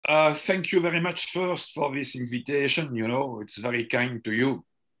Thank you very much first for this invitation. You know, it's very kind to you.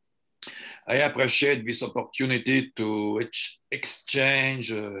 I appreciate this opportunity to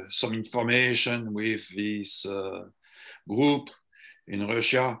exchange some information with this group in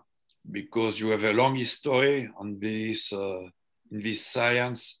Russia, because you have a long history on this in this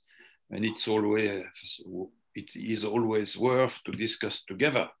science, and it is always worth to discuss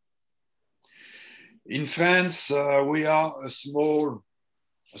together. In France, we are a small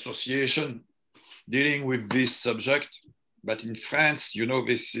association dealing with this subject, but in France, you know,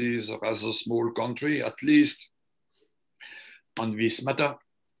 this is a rather small country, at least on this matter.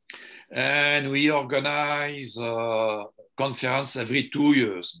 And we organize a conference every 2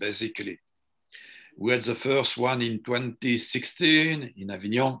 years, basically. We had the first one in 2016 in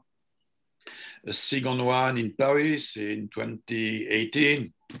Avignon, a second one in Paris in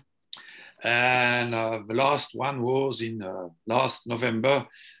 2018, and the last one was in last November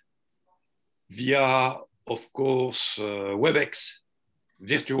via, of course, WebEx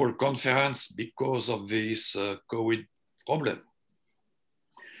virtual conference because of this COVID problem.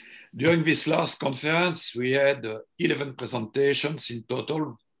 During this last conference, we had 11 presentations in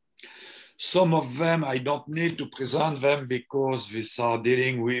total. Some of them, I don't need to present them because these are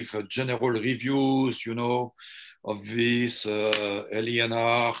dealing with general reviews, you know, of this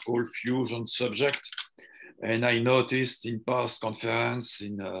LENR cold fusion subject. And I noticed in past conference,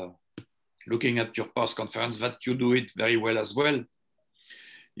 in looking at your past conference, that you do it very well as well,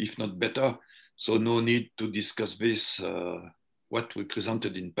 if not better. So no need to discuss this, what we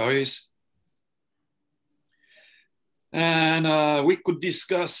presented in Paris. And we could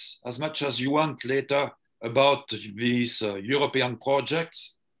discuss as much as you want later about these European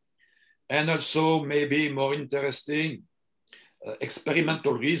projects, and also maybe more interesting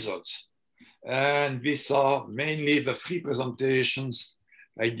experimental results. And these are mainly the 3 presentations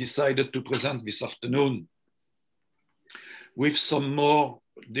I decided to present this afternoon, with some more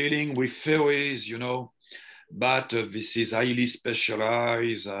dealing with theories, you know, but this is highly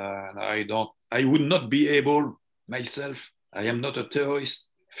specialized, and I would not be able myself, I am not a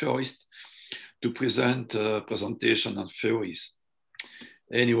theorist, to present a presentation on theories.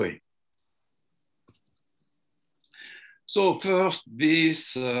 Anyway. So first,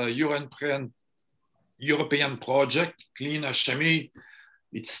 this European project, CleanHME,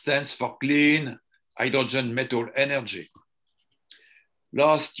 it stands for Clean Hydrogen Metal Energy.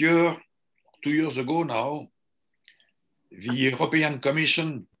 Last year, 2 years ago now, the European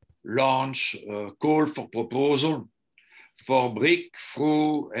Commission launched a call for proposal for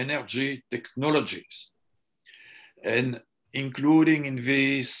breakthrough energy technologies, and including in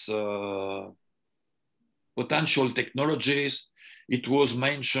these potential technologies, it was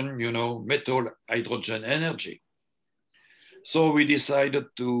mentioned, you know, metal hydrogen energy. So we decided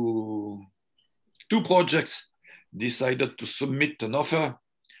to, 2 projects decided to submit an offer,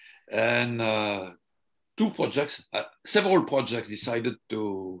 and several projects decided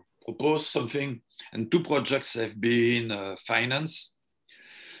to propose something, and 2 projects have been financed.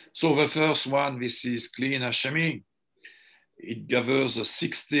 So the first one, this is CleanHME. It gathers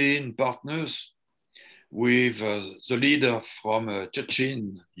 16 partners with the leader from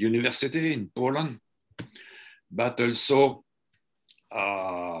Szczecin University in Poland, but also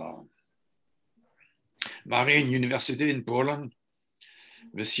Marine University in Poland,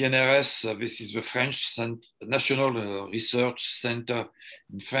 the CNRS, this is the French National Research Center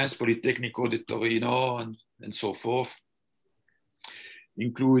in France, Politecnico di Torino, and so forth,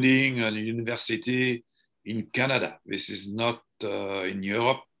 including a university in Canada. This is not in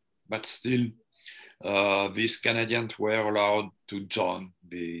Europe, but still these Canadians were allowed to join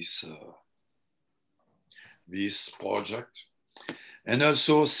this project. And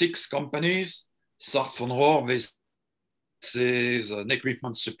also 6 companies, Sart von Rohr, this is an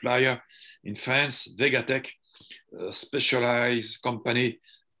equipment supplier in France, Vegatech, a specialized company,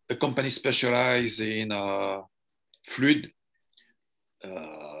 a company specialized in fluid,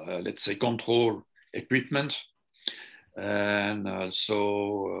 let's say, control equipment, and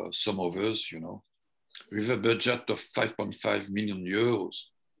also some others, you know, with a budget of 5.5 million euros.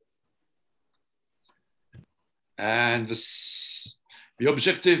 And the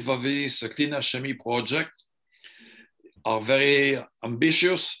objective of this CleanHME project are very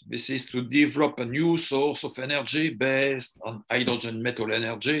ambitious. This is to develop a new source of energy based on hydrogen metal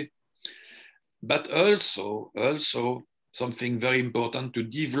energy, but also something very important, to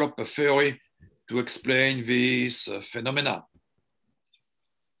develop a theory to explain this phenomena.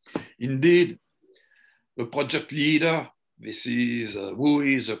 Indeed, the project leader, this is who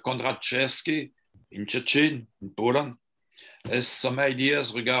is Konrad Czerski in Szczecin, in Poland, has some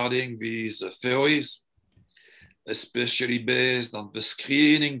ideas regarding these theories, especially based on the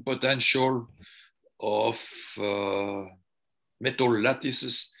screening potential of metal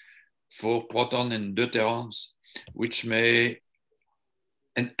lattices for proton and deuterons, which may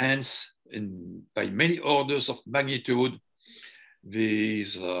enhance by many orders of magnitude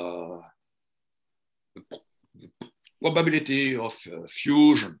these the probability of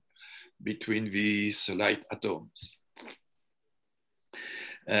fusion between these light atoms.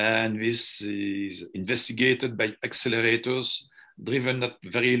 And this is investigated by accelerators driven at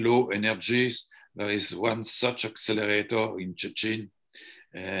very low energies. There is one such accelerator in Szczecin,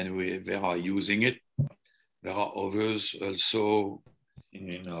 and they are using it. There are others also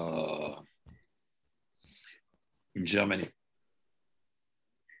in Germany.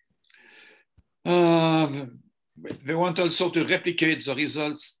 They want also to replicate the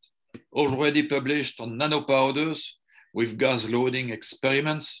results already published on nanopowders with gas loading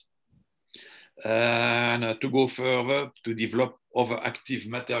experiments, and to go further to develop other active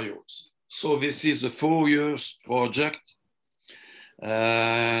materials. So this is a 4 years project,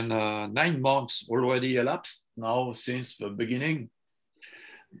 and 9 months already elapsed now since the beginning,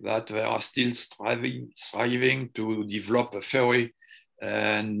 that they are still striving to develop a theory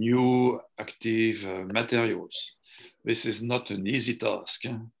and new active materials. This is not an easy task,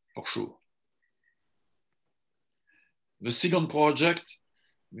 for sure. The second project,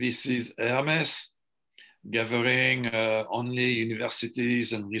 this is HERMES, gathering only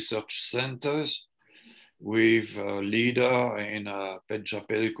universities and research centers with a leader in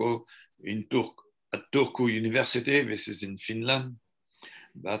Peja-Pelko at Turku University. This is in Finland,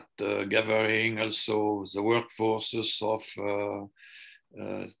 but gathering also the workforces of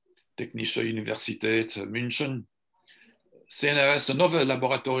Technische Universität München, CNRS, another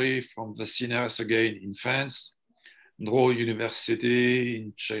laboratory from the CNRS again in France, Ndro University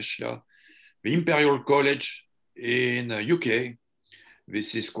in Czechia, the Imperial College in UK.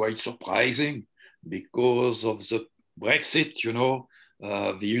 This is quite surprising because of the Brexit, you know,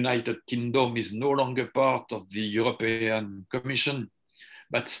 the United Kingdom is no longer part of the European Commission,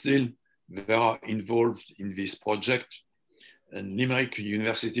 but still they are involved in this project. And Limerick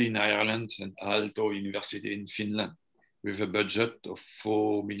University in Ireland and Aalto University in Finland with a budget of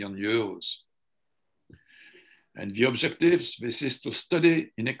 4 million euros. And the objectives, this is to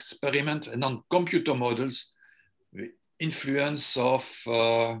study in experiment and on computer models the influence of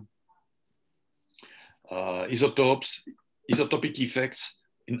isotopic effects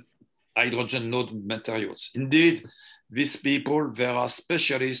in hydrogen load materials. Indeed, these people, they are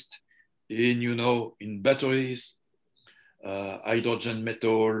specialists in, you know, in batteries, hydrogen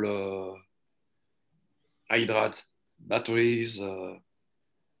metal hydrates, batteries,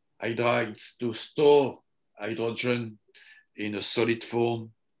 hydrates to store hydrogen in a solid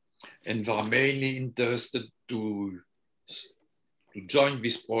form, and they are mainly interested to join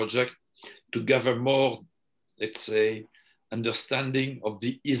this project to gather more, let's say, understanding of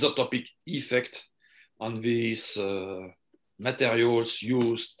the isotopic effect on these materials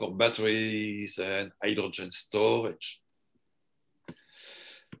used for batteries and hydrogen storage.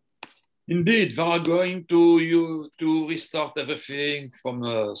 Indeed, they are going to restart everything from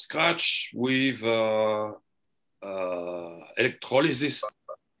scratch with electrolysis,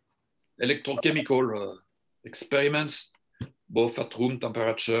 electrochemical experiments, both at room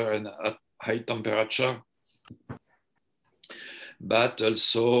temperature and at high temperature. But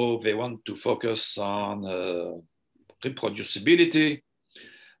also they want to focus on reproducibility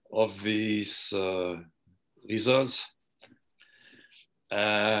of these results.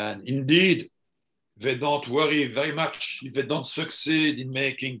 And indeed, they don't worry very much if they don't succeed in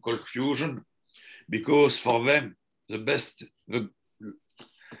making cold fusion, because for them, the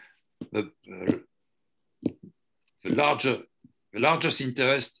largest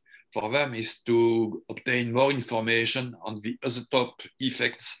interest for them is to obtain more information on the isotope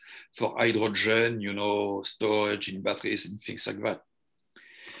effects for hydrogen, you know, storage in batteries and things like that.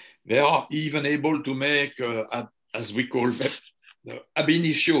 They are even able to make, as we call them, ab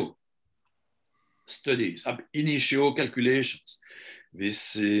initio studies, ab initio calculations.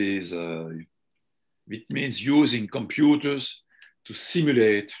 This is, it means using computers to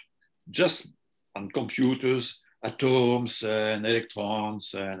simulate just on computers atoms and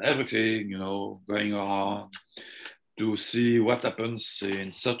electrons and everything, you know, going around to see what happens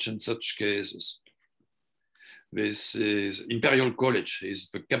in such and such cases. This is Imperial College is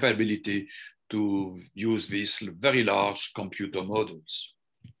the capability to use these very large computer models.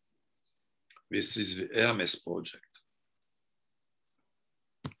 This is the HERMES project.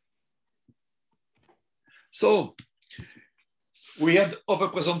 So We had other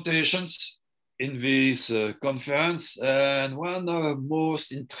presentations in this conference, and one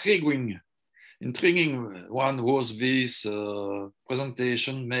most intriguing one was this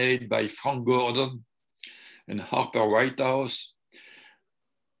presentation made by Frank Gordon and Harper Whitehouse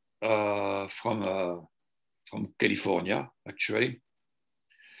from California, actually.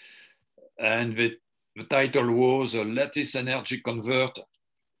 And the title was a lattice energy converter.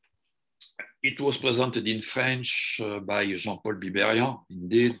 It was presented in French by Jean-Paul Biberian,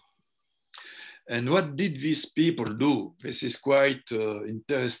 indeed. And what did these people do? This is quite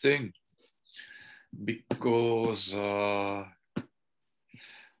interesting because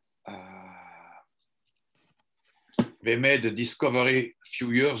they made a discovery a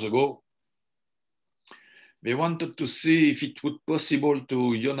few years ago. They wanted to see if it would be possible to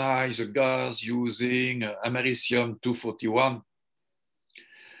ionize a gas using americium-241.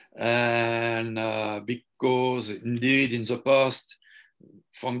 And because indeed in the past,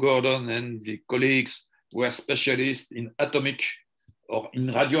 Frank Gordon and the colleagues were specialists in atomic or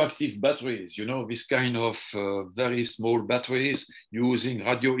in radioactive batteries, you know, this kind of very small batteries using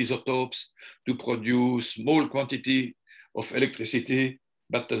radioisotopes to produce small quantity of electricity,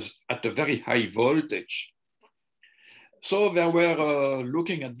 but at a very high voltage. So they were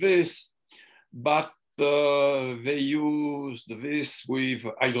looking at this, but they used this with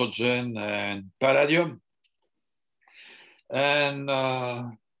hydrogen and palladium. And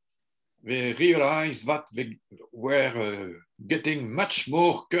they realized that they were getting much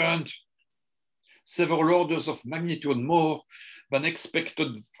more current, several orders of magnitude more than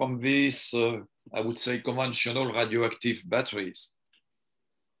expected from these, I would say, conventional radioactive batteries.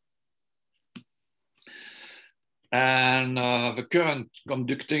 And the current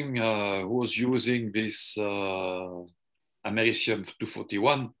conducting was using this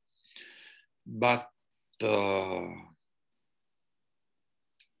americium-241, but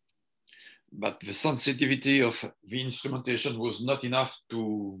the sensitivity of the instrumentation was not enough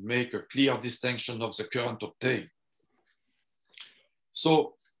to make a clear distinction of the current obtained.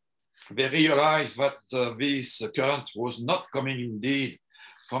 So they realized that this current was not coming indeed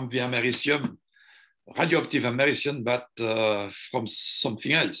from the americium, radioactive americium, but from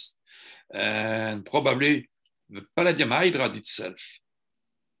something else. And probably the palladium hydride itself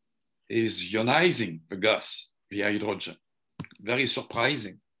is ionizing the gas, the hydrogen. Very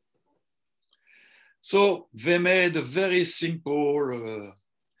surprising. So they made a very simple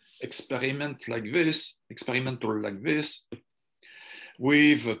experimental like this,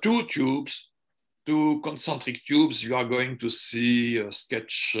 with two tubes, two concentric tubes. You are going to see a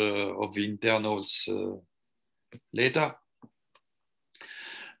sketch of the internals later.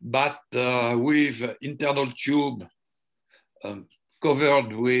 But with internal tube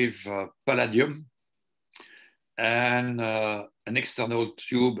covered with palladium and an external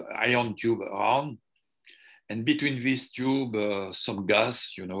tube, ion tube around. And between these tubes, some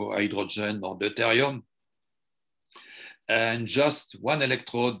gas, you know, hydrogen or deuterium, and just one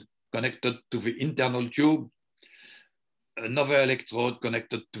electrode connected to the internal tube, another electrode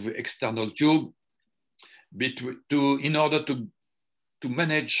connected to the external tube, in order to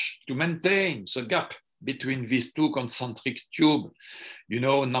maintain the gap between these two concentric tubes. You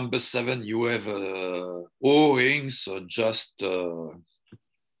know, number 7, you have O-rings, just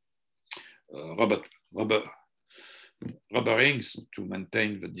rubber rings to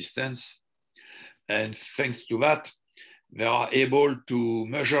maintain the distance. And thanks to that, they are able to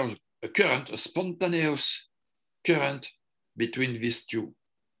measure a current, a spontaneous current between these two.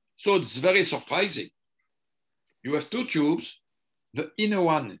 So it's very surprising. You have two tubes. The inner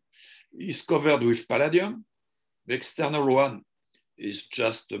one is covered with palladium. The external one is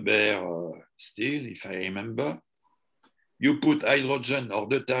just a bare steel, if I remember. You put hydrogen or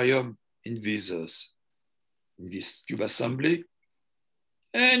deuterium in this tube assembly,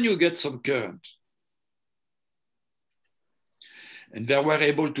 and you get some current. And they were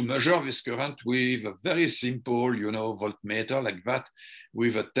able to measure this current with a very simple, you know, voltmeter like that,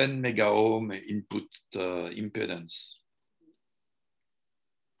 with a 10 mega ohm input impedance.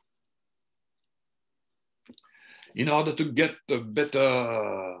 In order to get a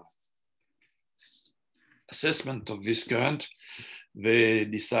better assessment of this current, they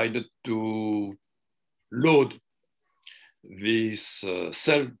decided to load this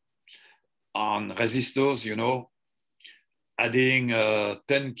cell on resistors, you know, adding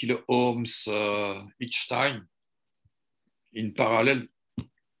 10 kilo ohms each time in parallel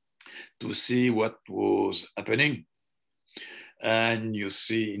to see what was happening. And you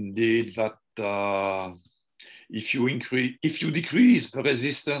see indeed that if you decrease the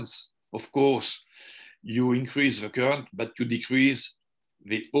resistance, of course, you increase the current, but you decrease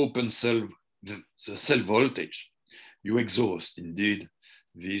the open cell, the cell voltage. You exhaust, indeed,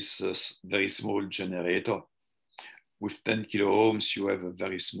 this very small generator. With 10 kilo ohms, you have a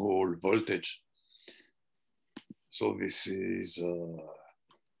very small voltage. So this is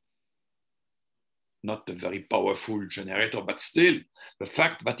not a very powerful generator, but still, the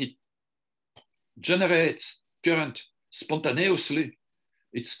fact that it generates current spontaneously,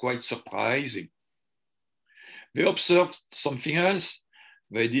 it's quite surprising. They observed something else.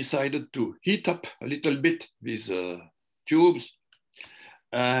 They decided to heat up a little bit these tubes.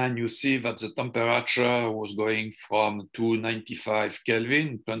 And you see that the temperature was going from 295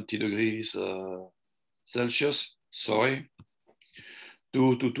 Kelvin, 20 degrees Celsius, sorry,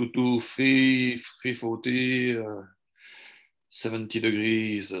 to 340, 70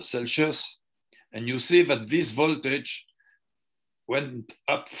 degrees Celsius. And you see that this voltage went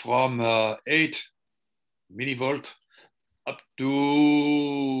up from 8 millivolt up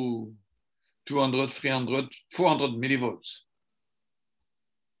to 200, 300, 400 millivolts.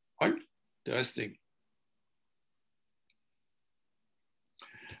 Right? Interesting.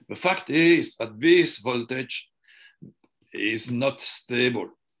 The fact is that this voltage is not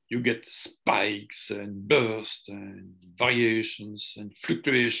stable. You get spikes and bursts and variations and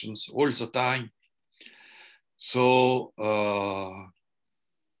fluctuations all the time. So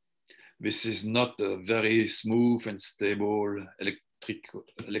this is not a very smooth and stable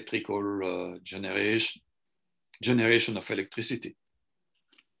electrical generation of electricity.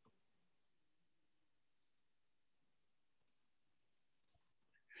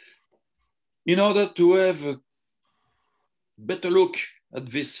 In order to have a better look at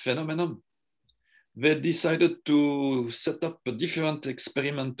this phenomenon, they decided to set up a different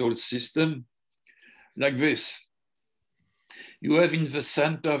experimental system like this. You have in the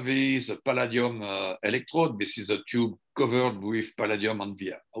center this palladium electrode. This is a tube covered with palladium on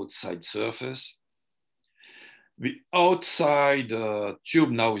the outside surface. The outside tube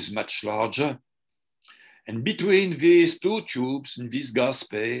now is much larger. And between these two tubes in this gas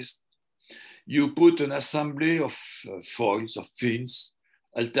space, you put an assembly of foils, of fins,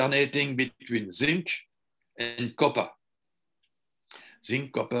 alternating between zinc and copper.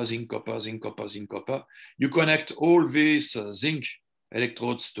 Zinc, copper, zinc, copper, zinc, copper, zinc, copper. You connect all these zinc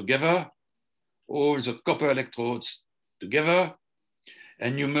electrodes together, all the copper electrodes together,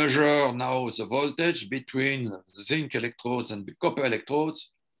 and you measure now the voltage between the zinc electrodes and the copper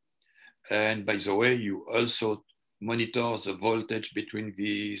electrodes. And by the way, you also monitor the voltage between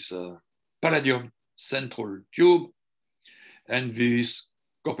these palladium central tube and these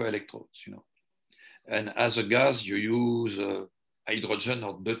copper electrodes, you know. And as a gas, you use hydrogen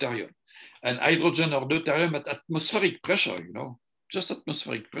or deuterium. And hydrogen or deuterium at atmospheric pressure, you know, just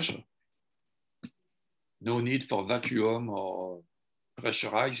atmospheric pressure. No need for vacuum or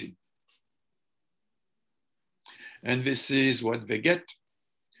pressurizing. And this is what they get.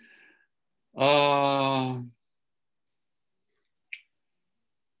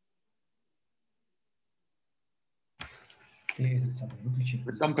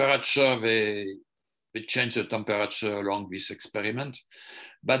 The temperature, they change the temperature along this experiment.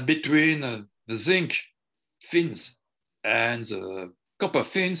 But between the zinc fins and the copper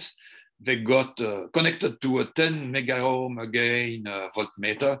fins, they got connected to a 10 megaohm again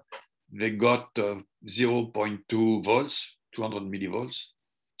voltmeter. They got 0.2 volts, 200 millivolts.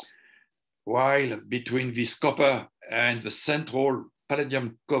 While between this copper and the central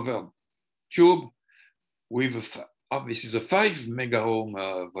palladium covered tube with this is a 5 megaohm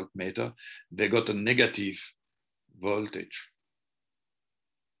voltmeter, they got a negative voltage.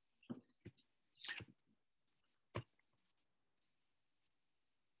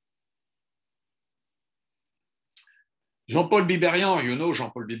 Jean-Paul Biberian, you know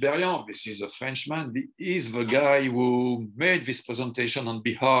Jean-Paul Biberian, this is a Frenchman. He is the guy who made this presentation on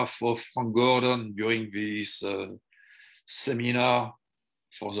behalf of Frank Gordon during this seminar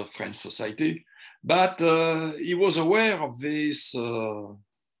for the French Society. But he was aware of this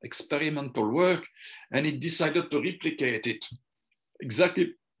experimental work and he decided to replicate it.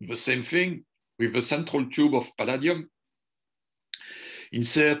 Exactly the same thing with a central tube of palladium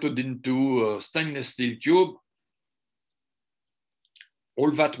inserted into a stainless steel tube.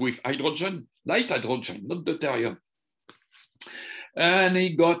 All that with hydrogen, light hydrogen, not deuterium. And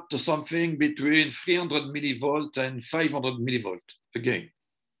he got something between 300 millivolt and 500 millivolt again.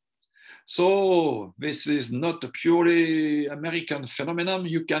 So this is not a purely American phenomenon.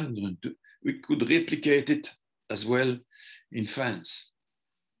 We could replicate it as well in France.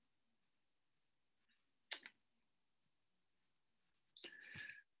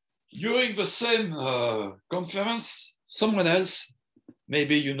 During the same conference, someone else,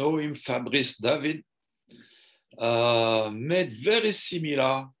 maybe you know him, Fabrice David, made very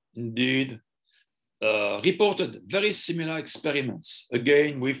similar, indeed, reported very similar experiments,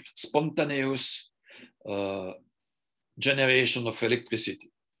 again with spontaneous generation of electricity.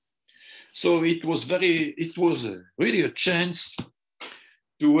 So it was really a chance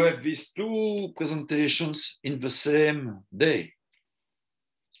to have these two presentations in the same day.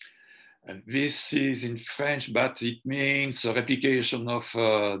 And this is in French, but it means a replication of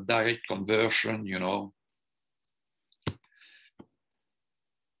direct conversion, you know.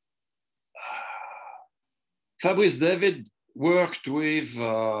 Fabrice David worked with,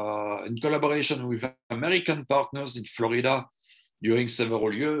 in collaboration with American partners in Florida during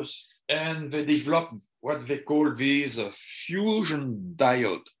several years, and they developed what they call this fusion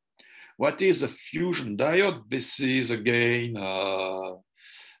diode. What is a fusion diode? This is again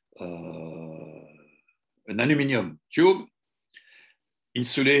an aluminum tube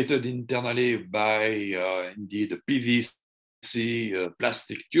insulated internally by indeed a PVC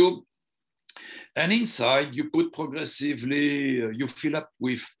plastic tube. And inside you put progressively, you fill up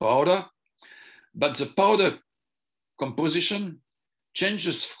with powder, but the powder composition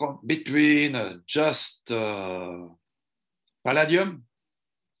changes from between just palladium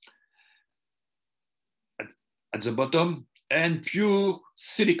at the bottom and pure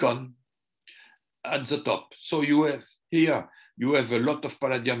silicon at the top. So you have here, you have a lot of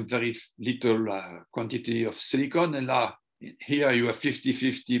palladium, very little quantity of silicon, and here you have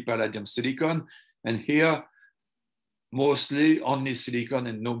 50-50 palladium silicon, and here mostly only silicon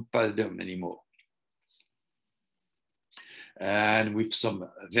and no palladium anymore. And with some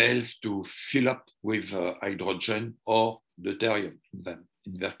valve to fill up with hydrogen or deuterium. In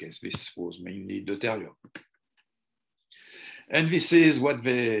their case, this was mainly deuterium. And this is what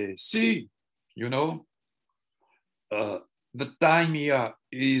they see, you know. The time here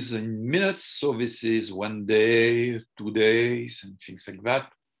is in minutes, so this is 1 day, 2 days, and things like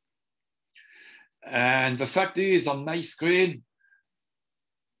that. And the fact is, on my screen,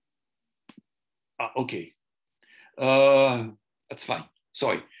 okay, that's fine,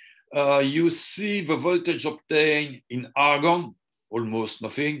 sorry. You see the voltage obtained in argon, almost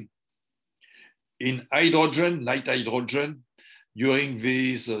nothing. In hydrogen, light hydrogen, during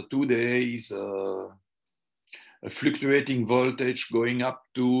these 2 days, a fluctuating voltage going up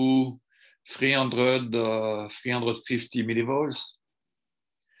to 350 millivolts.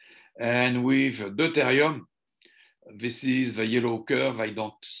 And with deuterium, this is the yellow curve. I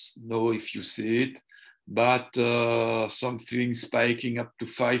don't know if you see it, but something spiking up to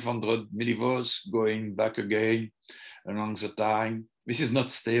 500 millivolts, going back again along the time. This is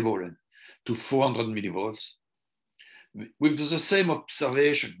not stable, to 400 millivolts. With the same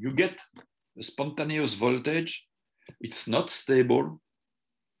observation, you get a spontaneous voltage. It's not stable.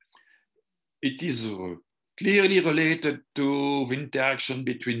 It is clearly related to the interaction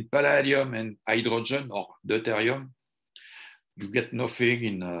between palladium and hydrogen or deuterium. You get nothing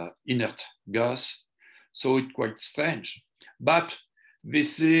in inert gas, so it's quite strange. But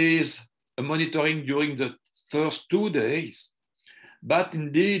this is a monitoring during the first 2 days. But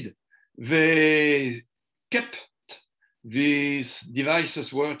indeed, they kept these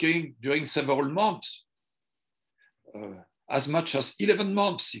devices working during several months. As much as 11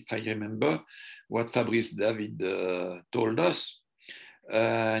 months, if I remember what Fabrice David told us.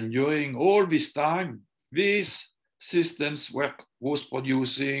 And during all this time, these systems was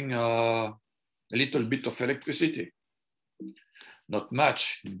producing a little bit of electricity. Not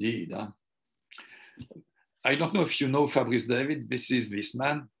much, indeed. Huh? I don't know if you know Fabrice David. This is this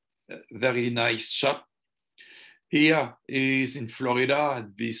man, very nice chap. Here is in Florida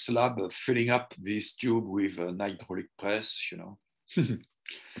at this lab, filling up this tube with an hydraulic press, you know,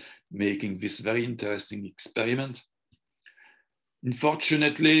 making this very interesting experiment.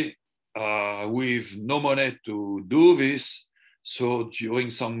 Unfortunately, with no money to do this, so during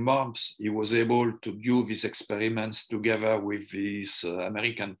some months, he was able to do these experiments together with this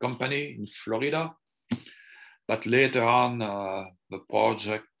American company in Florida. But later on, the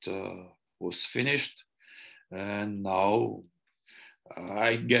project was finished. And now,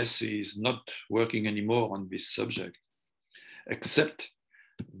 I guess he's not working anymore on this subject, except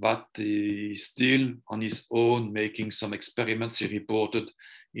that he's still on his own making some experiments he reported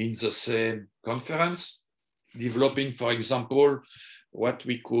in the same conference, developing, for example, what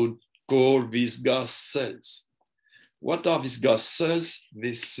we could call these gas cells. What are these gas cells?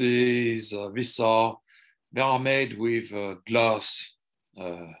 They are made with glass,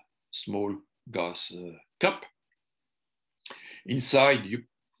 small gas cup. Inside, you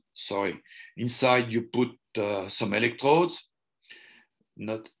inside you put some electrodes,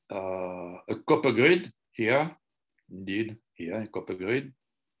 not a copper grid here, indeed, here a copper grid,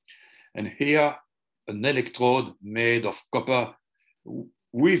 and here an electrode made of copper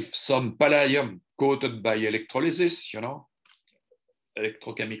with some palladium coated by electrolysis, you know,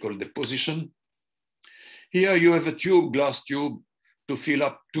 electrochemical deposition. Here you have a tube, glass tube, to fill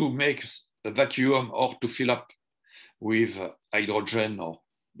up, to make a vacuum or to fill up with hydrogen or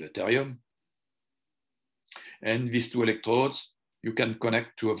deuterium. And these two electrodes, you can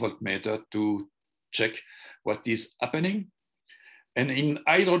connect to a voltmeter to check what is happening. And in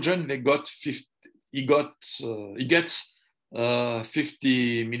hydrogen, he gets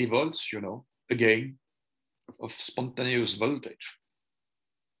 50 millivolts, you know, again, of spontaneous voltage.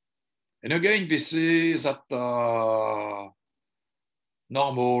 And again, this is at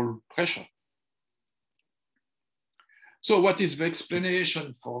normal pressure. So what is the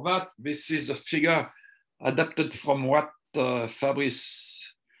explanation for that? This is a figure adapted from what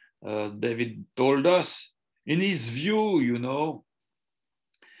Fabrice David told us. In his view, you know,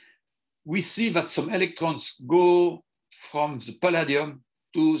 we see that some electrons go from the palladium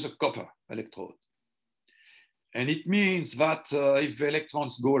to the copper electrode. And it means that if the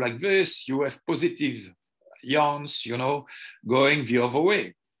electrons go like this, you have positive ions, you know, going the other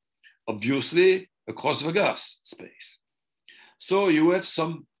way, obviously across the gas space. So you have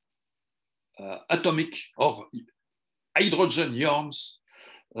some atomic or hydrogen ions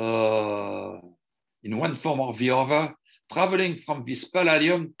in one form or the other, traveling from this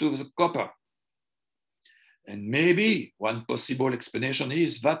palladium to the copper. And maybe one possible explanation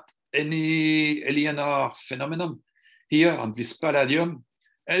is that any LNR phenomenon here on this palladium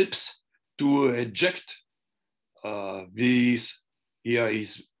helps to eject these. Here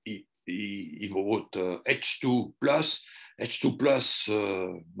is he wrote H2 plus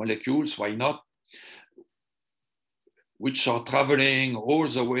molecules, why not, which are traveling all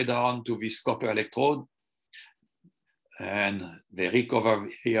the way down to this copper electrode, and they recover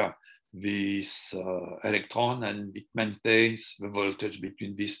here this electron, and it maintains the voltage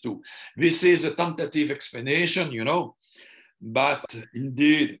between these two. This is a tentative explanation, you know, but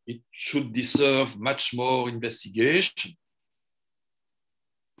indeed it should deserve much more investigation.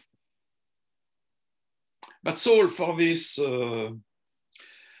 That's all for this,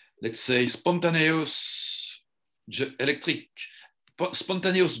 let's say, spontaneous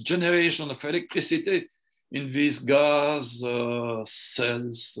generation of electricity in these gas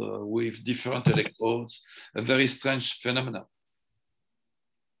cells with different electrodes, a very strange phenomenon.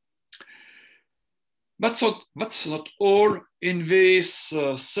 That's not all. In this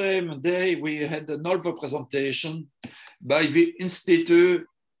same day, we had another presentation by the Institut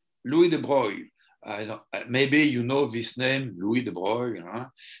Louis de Broglie. Maybe you know this name, Louis de Broglie. Huh?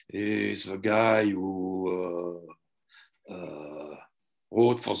 Is the guy who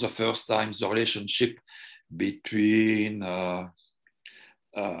wrote for the first time the relationship between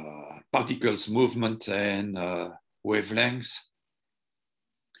particles movement and wavelengths.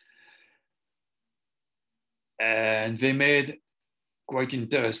 And they made quite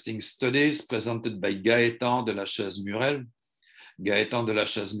interesting studies presented by Gaëtan de la Chaise-Murel. Gaëtan de la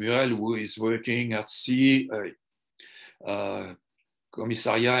Chaise-Murel, who is working at CEA,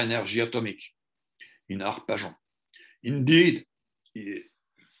 Commissariat Énergie Atomique in Arpajon. Indeed, he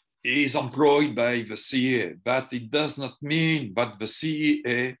is employed by the CEA, but it does not mean that the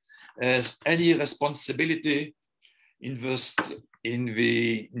CEA has any responsibility in the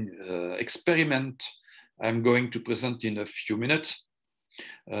experiment I'm going to present in a few minutes.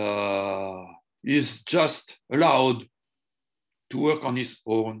 Is just allowed to work on his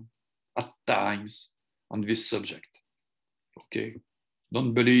own at times on this subject. Okay,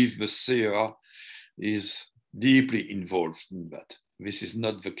 don't believe the CEA is deeply involved in that. This is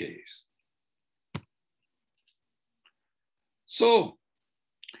not the case. So,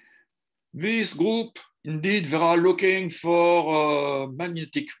 this group, indeed, they are looking for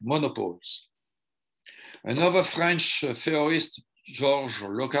magnetic monopoles. Another French theorist, Georges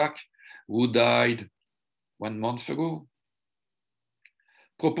Locac, who died 1 month ago,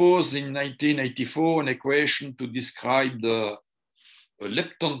 proposed in 1984 an equation to describe the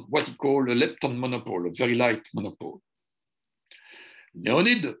lepton, what he called a lepton monopole, a very light monopole.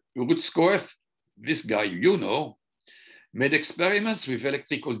 Leonid Urutskoev, this guy you know, made experiments with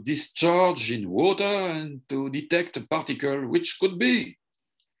electrical discharge in water and to detect a particle which could be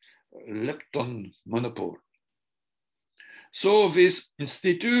a lepton monopole. So this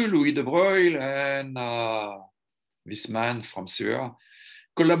Institut Louis de Broglie and this man from Syria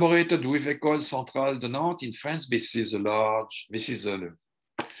collaborated with École Centrale de Nantes in France. This is a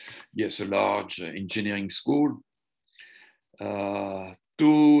yes, a large engineering school,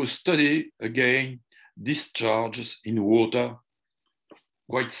 to study again discharges in water,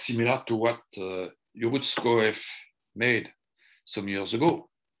 quite similar to what Urutskoev made some years ago.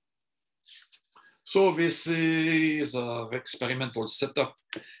 So this is an experimental setup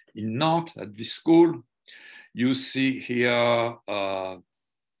in Nantes at this school. You see here a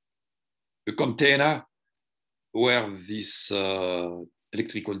container where these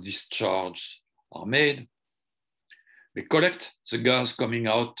electrical discharges are made. They collect the gas coming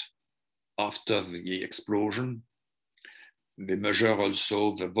out after the explosion. They measure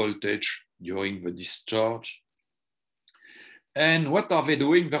also the voltage during the discharge. And what are they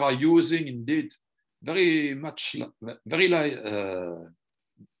doing? They are using indeed very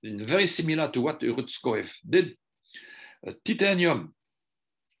similar to what Urutskoev did, a titanium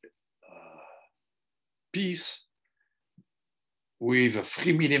piece with a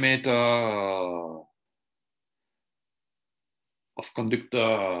 3 millimeter of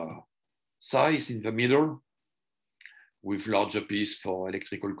conductor size in the middle, with larger piece for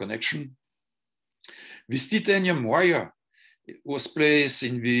electrical connection. This titanium wire was placed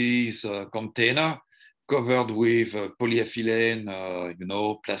in this container covered with polyethylene,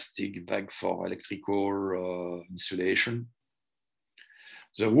 plastic bag for electrical insulation.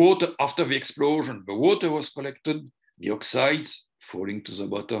 The water, after the explosion, the water was collected, the oxides falling to the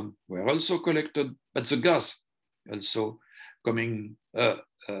bottom were also collected, but the gas also coming,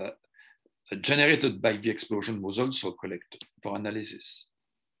 generated by the explosion was also collected for analysis.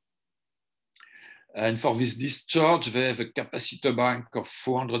 And for this discharge, they have a capacitor bank of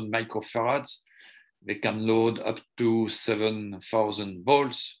 400 microfarads. They can load up to 7,000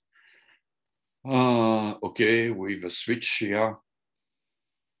 volts. Okay, with a switch here.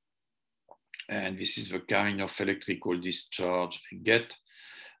 And this is the kind of electrical discharge they get.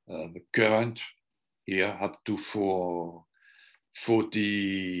 The current here up to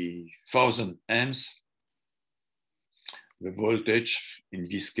 40,000 amps. The voltage, in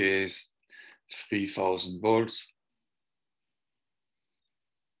this case, 3,000 volts.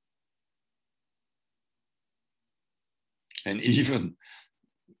 And even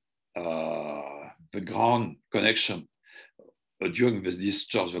the ground connection, during the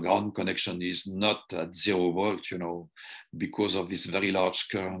discharge, the ground connection is not at 0 volt, because of this very large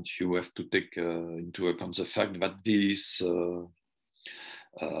current. You have to take into account the fact that this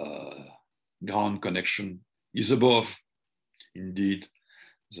ground connection is above, indeed,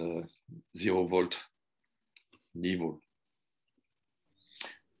 the 0 volt level.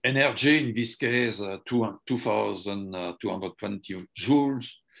 Energy, in this case, 2,220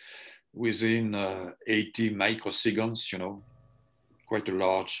 joules within 80 microseconds, quite a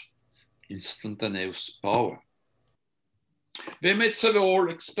large instantaneous power. They made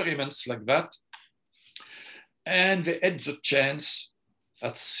several experiments like that, and they had the chance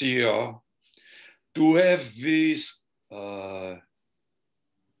at CER to have this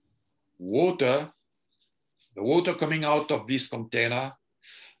water, the water coming out of this container,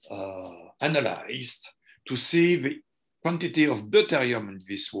 analyzed to see the quantity of deuterium in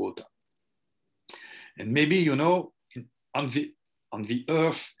this water. And maybe, on the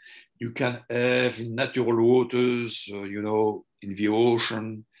Earth, you can have in natural waters, in the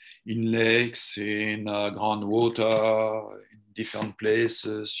ocean, in lakes, in groundwater, in different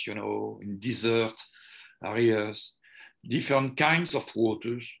places, in desert areas, different kinds of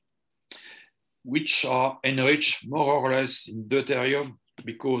waters, which are enriched more or less in deuterium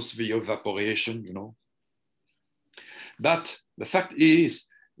because of the evaporation, But the fact is,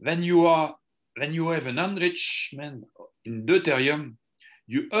 when you have an enrichment in deuterium,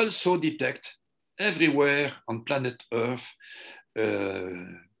 you also detect everywhere on planet Earth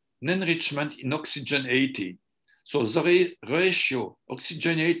an enrichment in oxygen 18. So the ratio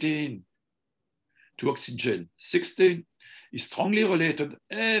oxygen 18 to oxygen 16 is strongly related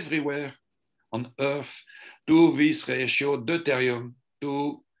everywhere on Earth to this ratio deuterium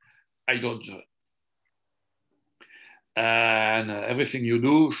to hydrogen. And everything you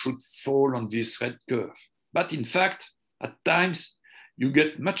do should fall on this red curve. But in fact, at times, you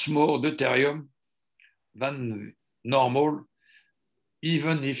get much more deuterium than normal.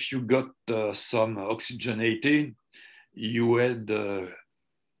 Even if you got some oxygen 18, you had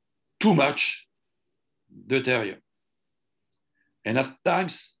too much deuterium. And at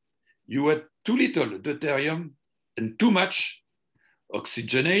times, you had too little deuterium and too much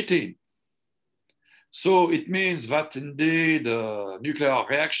oxygen 18. So it means that indeed nuclear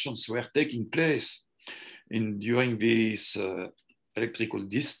reactions were taking place during these electrical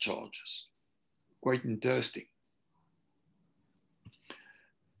discharges. Quite interesting.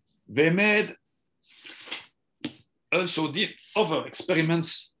 They made also the other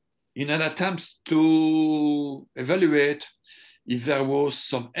experiments in an attempt to evaluate if there was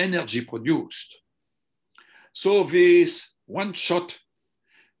some energy produced. So this one-shot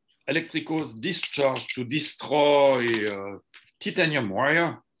electrical discharge to destroy titanium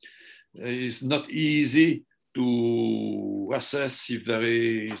wire is not easy to assess if there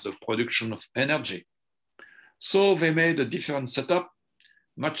is a production of energy. So they made a different setup,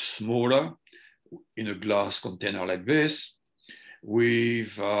 much smaller, in a glass container like this,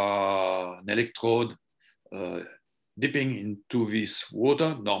 with an electrode dipping into this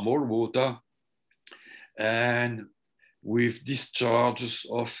water, normal water, and with discharges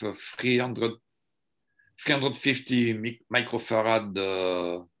of 350 microfarad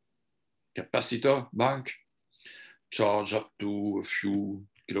capacitor bank, charge up to a few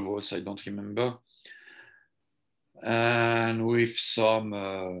kilovolts, I don't remember, and with some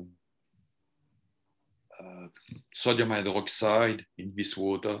sodium hydroxide in this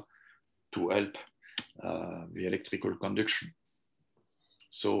water to help the electrical conduction.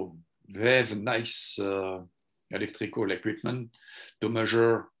 So they have nice electrical equipment to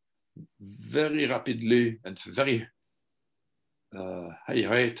measure very rapidly and very high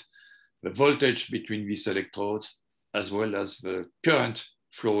rate the voltage between these electrodes as well as the current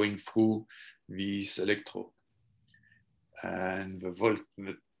flowing through these electrodes. And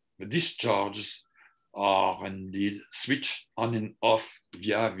the discharges are indeed switched on and off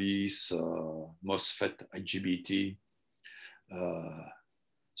via this MOSFET IGBT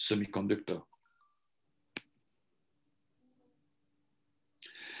semiconductor.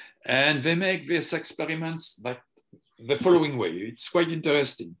 And they make these experiments like the following way. It's quite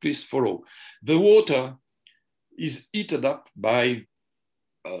interesting. Please follow. The water is heated up by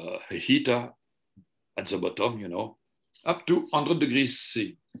a heater at the bottom, you know, up to 100 degrees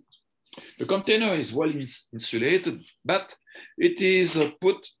C. The container is well insulated, but it is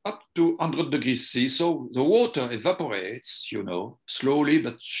put up to 100 degrees C. So the water evaporates, you know, slowly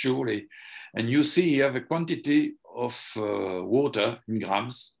but surely. And you see here the quantity of water in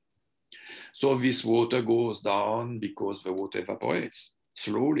grams. So this water goes down because the water evaporates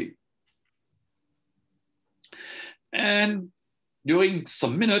slowly. And during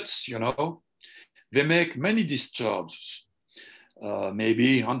some minutes, you know, they make many discharges,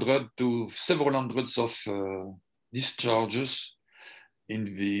 maybe 100 to several hundreds of discharges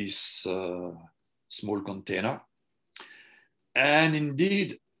in this small container. And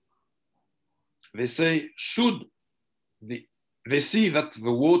indeed, they say, they see that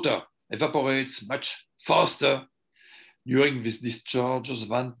the water evaporates much faster during these discharges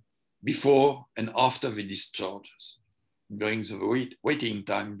than before and after the discharges, during the waiting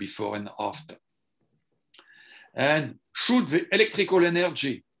time before and after. And should the electrical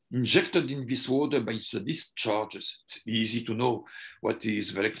energy injected in this water by the discharges, it's easy to know what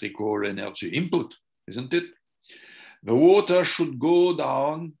is the electrical energy input, isn't it? The water should go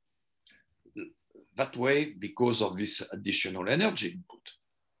down that way because of this additional energy input.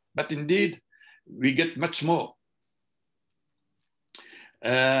 But indeed, we get much more.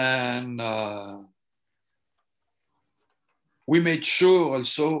 And we made sure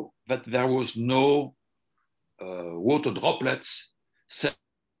also that there was no water droplets sent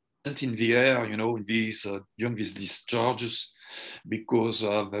in the air, you know, during these discharges, because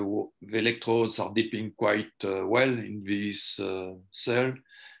the electrodes are dipping quite well in this cell.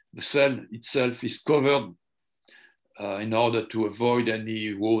 The cell itself is covered in order to avoid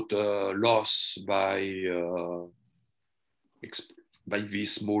any water loss by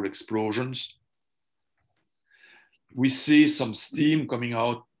these small explosions. We see some steam coming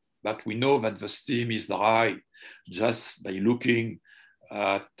out, but we know that the steam is dry just by looking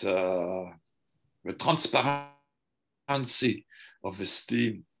at the transparency of the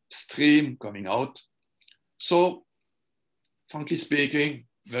steam stream coming out. So, frankly speaking,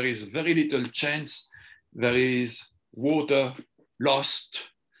 there is very little chance there is water lost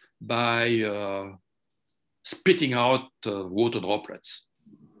by spitting out water droplets.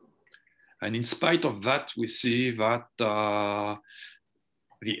 And in spite of that, we see that the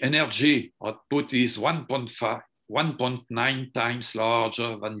energy output is 1.9 times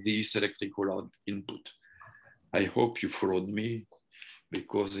larger than this electrical input. I hope you followed me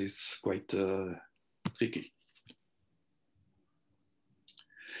because it's quite tricky.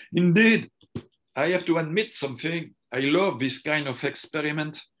 Indeed, I have to admit something. I love this kind of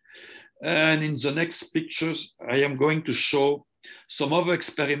experiment. And in the next pictures, I am going to show some other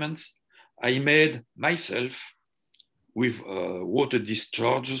experiments I made myself with water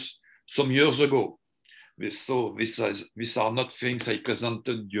discharges some years ago. These are not things I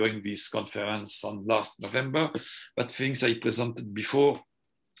presented during this conference on last November, but things I presented before.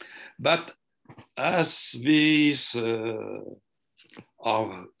 But as these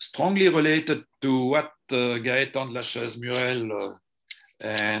are strongly related to what Gaëtan Lachaise-Murel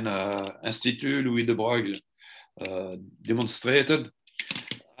and Institut Louis de Broglie demonstrated,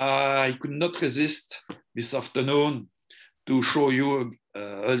 I could not resist this afternoon to show you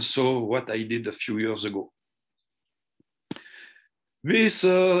also what I did a few years ago. This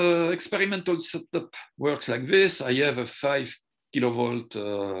experimental setup works like this. I have a 5 kilovolt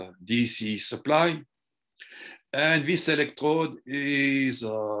DC supply, and this electrode is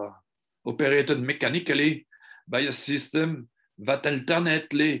operated mechanically by a system that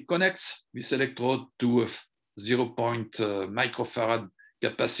alternately connects this electrode to a 0.0 microfarad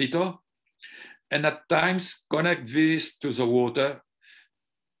capacitor, and at times connect this to the water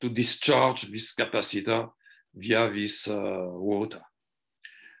to discharge this capacitor via this water.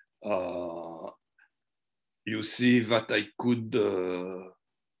 You see that I could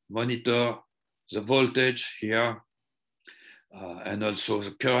monitor the voltage here and also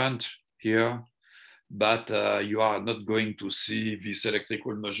the current here, but you are not going to see these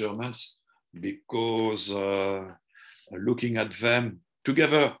electrical measurements because looking at them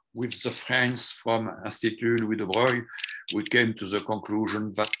together with the friends from Institut Louis de Broglie, we came to the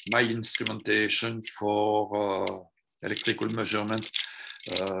conclusion that my instrumentation for electrical measurement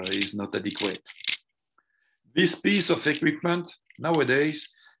is not adequate. This piece of equipment nowadays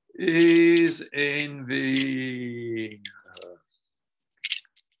is in the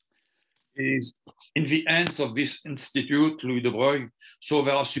hands of this Institute Louis de Broglie, so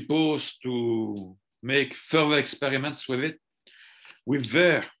they are supposed to make further experiments with it, with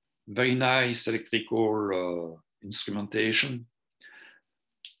their very nice electrical instrumentation.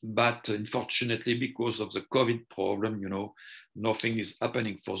 But unfortunately, because of the COVID problem, you know, nothing is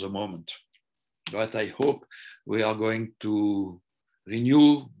happening for the moment. But I hope we are going to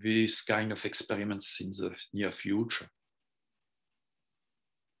renew these kind of experiments in the near future.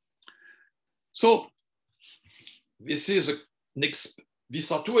 So these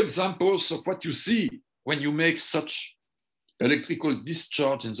are two examples of what you see when you make such electrical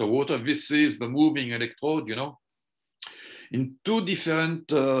discharge in the water. This is the moving electrode, you know, in two different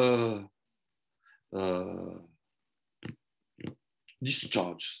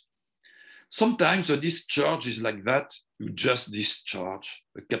discharges. Sometimes the discharge is like that. You just discharge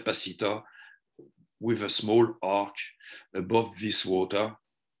a capacitor with a small arc above this water,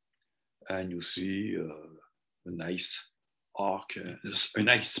 and you see a nice arc, a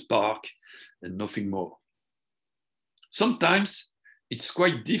nice spark, and nothing more. Sometimes it's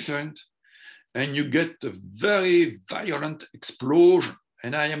quite different, and you get a very violent explosion.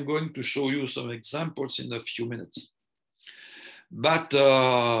 And I am going to show you some examples in a few minutes. But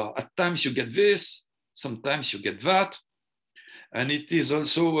at times you get this, sometimes you get that. And it is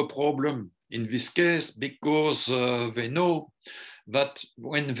also a problem in this case because they know that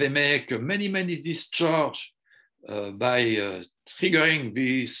when they make many discharge by triggering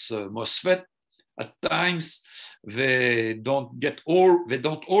this MOSFET, at times they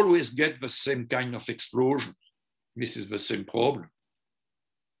don't always get the same kind of explosion. This is the same problem.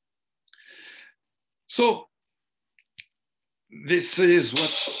 So this is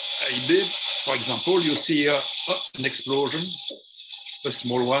what I did. For example, you see here an explosion, a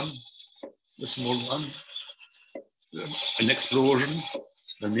small one, an explosion,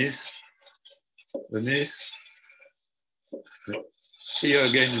 a miss. Here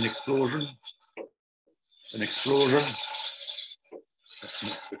again an explosion, a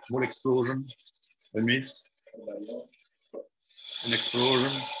small explosion, a miss, an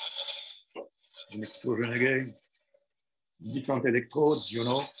explosion again. Different electrodes, you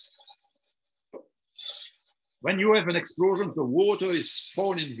know. When you have an explosion, the water is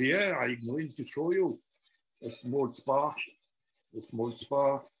thrown in the air. I'm going to show you a small spark, a small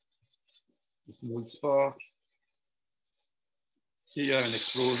spark, a small spark. Here an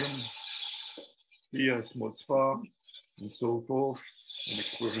explosion, here a small spark, and so forth. An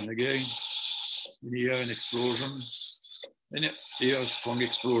explosion again, and here an explosion, and here a strong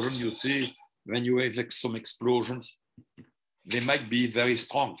explosion. You see, when you have like some explosions, they might be very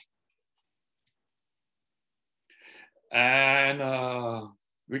strong. And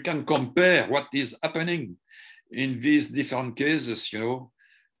we can compare what is happening in these different cases, you know,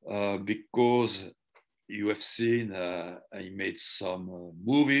 because you have seen I made some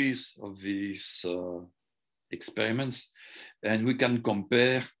movies of these experiments, and we can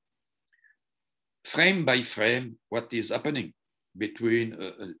compare frame by frame what is happening between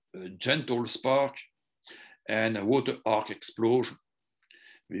a gentle spark and a water arc explosion.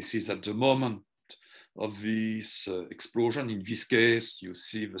 This is at the moment of this explosion. In this case, you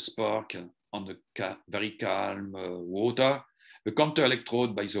see the spark on the very calm water. The counter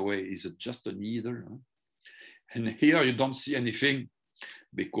electrode, by the way, is just a needle. Huh? And here you don't see anything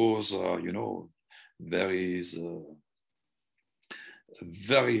because, you know, there is a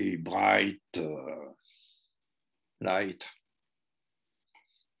very bright light,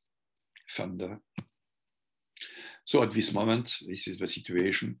 thunder. So at this moment, this is the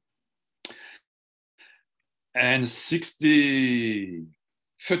situation. And 33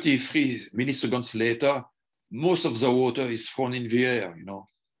 milliseconds later, most of the water is thrown in the air, you know.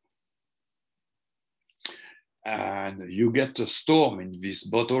 And you get a storm in this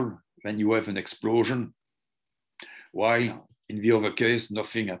bottle when you have an explosion, while in the other case,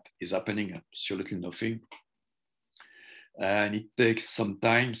 nothing is happening, absolutely nothing. And it takes some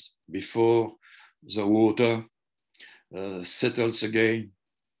time before the water settles again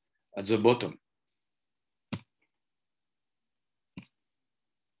at the bottom.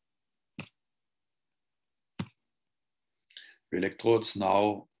 The electrodes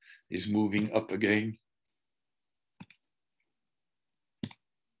now is moving up again.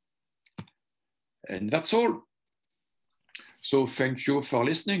 And that's all. So thank you for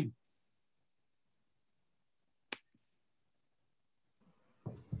listening.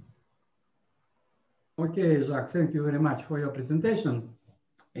 Okay, Jacques, thank you very much for your presentation.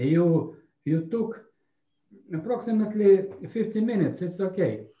 You took approximately 50 minutes, it's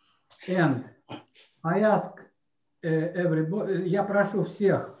okay. And I ask everybody, я прошу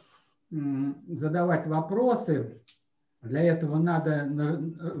всех задавать вопросы. Для этого надо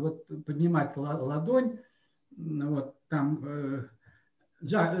вот, поднимать ладонь. Вот там,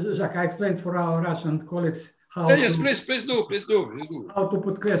 Jacques, I explained for our Russian colleagues how yes, please do. How to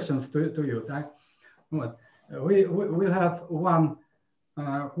put questions to you. Так? Вот. We have one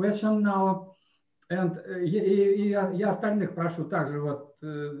question now. And я остальных прошу также, вот,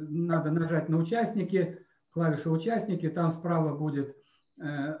 надо нажать на участники, клавишу участники, там справа будет,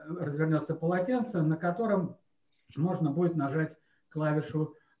 развернется полотенце, на котором можно будет нажать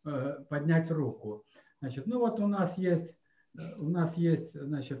клавишу поднять руку. Значит, ну вот у нас есть,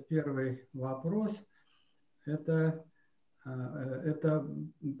 значит, первый вопрос. Это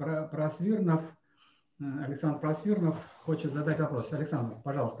Просвирнов, Александр Просвирнов хочет задать вопрос. Александр,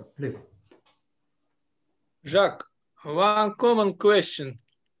 пожалуйста, please. Jacques, one common question.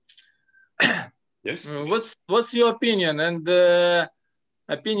 Yes. What's your opinion and the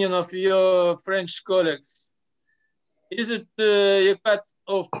opinion of your French colleagues? Is it ECAT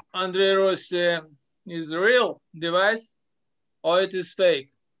of André Rossi is real device or it is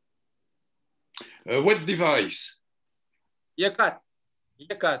fake? What device? ECAT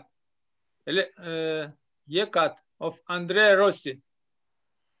of André Rossi.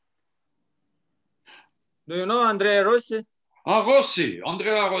 Do you know Andrea Rossi?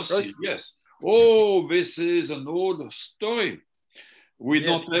 Andrea Rossi, yes. Oh, this is an old story. We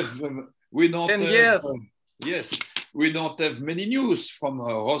don't have many news from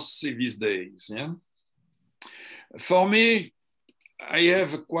Rossi these days. Yeah? For me, I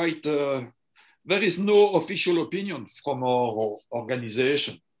have quite, there is no official opinion from our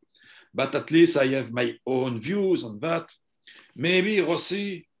organization, but at least I have my own views on that. Maybe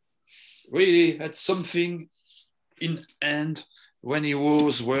Rossi really had something in hand when he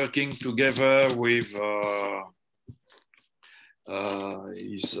was working together with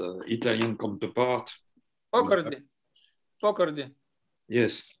his Italian counterpart. Pocardi.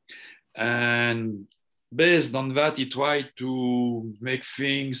 Yes. And based on that, he tried to make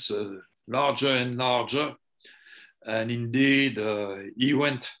things larger and larger. And indeed, he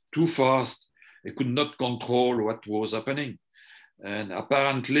went too fast. He could not control what was happening. And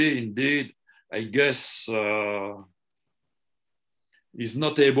apparently, indeed, I guess he's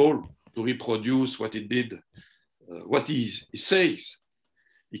not able to reproduce what he did, what he says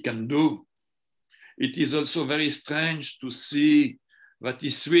he can do. It is also very strange to see that he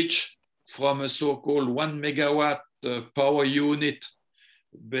switched from a so-called 1 megawatt power unit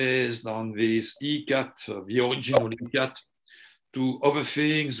based on this ECAT, the original ECAT, to other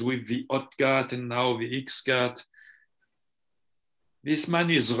things with the HotCat and now the XCAT. This man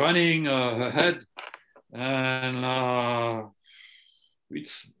is running ahead, and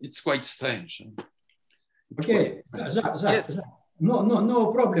it's quite strange. Okay, Jacques, yes.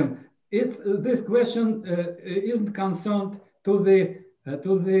 No problem. This question isn't concerned to the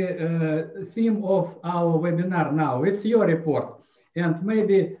theme of our webinar now. It's your report, and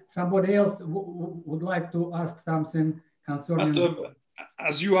maybe somebody else would like to ask something concerning.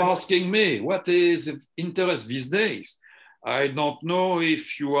 as you are asking me, what is of interest these days? I don't know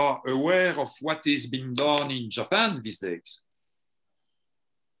if you are aware of what is being done in Japan these days.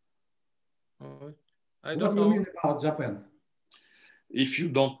 I What don't do you know. mean about Japan? If you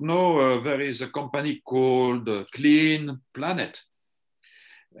don't know, there is a company called Clean Planet.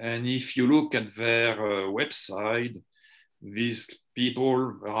 And if you look at their website, these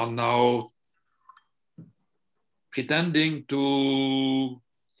people are now pretending to,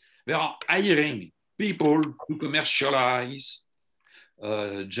 they are hiring people to commercialize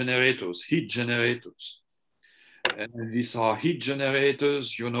generators, heat generators. And these are heat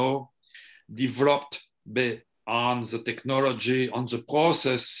generators, you know, developed on the technology, on the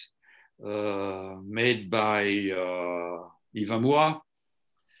process made by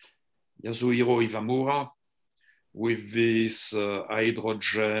Yasuhiro Iwamura, with this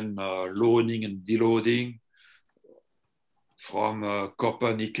hydrogen loading and deloading from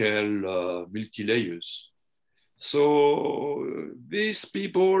copper nickel multi-layers. So these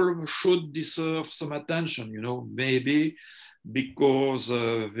people should deserve some attention, you know, maybe because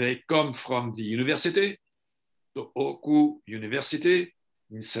they come from the university, the Oku University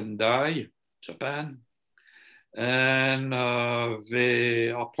in Sendai, Japan, and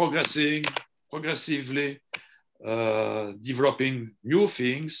they are progressively developing new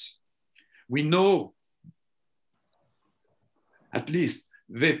things. We know, at least,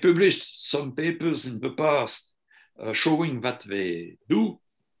 they published some papers in the past showing that they do.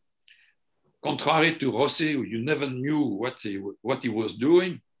 Contrary to Rossi, who you never knew what he was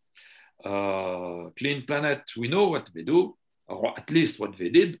doing. Clean Planet, we know what they do, or at least what they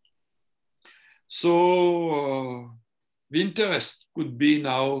did. So the interest could be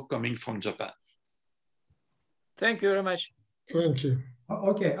now coming from Japan. Thank you very much. Thank you.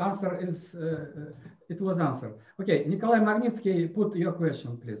 Okay, answer is, it was answered. Okay, Nikolai Magnitsky, put your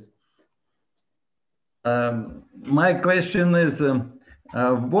question, please. My question is,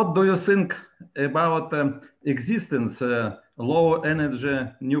 what do you think about existence low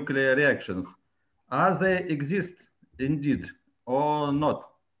energy nuclear reactions? Are they exist indeed or not?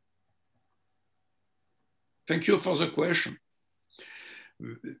 Thank you for the question.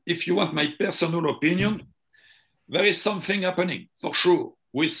 If you want my personal opinion, there is something happening for sure.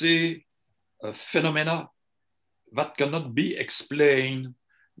 We see a phenomena that cannot be explained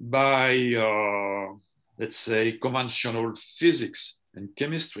by, let's say, conventional physics and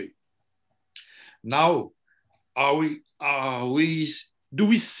chemistry. Now, do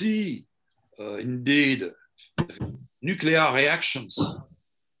we see indeed nuclear reactions,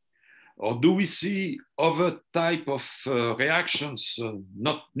 or do we see other type of reactions,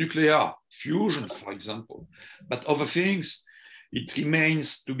 not nuclear fusion, for example, but other things? It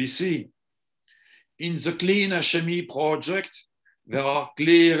remains to be seen. In the CleanHME project, there are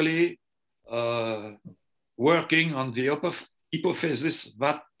clearly working on the hypothesis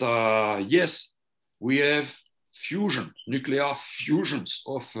that yes, we have fusion, nuclear fusions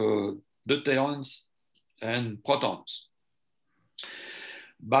of deuteriums and protons.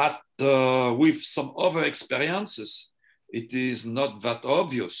 But with some other experiences, it is not that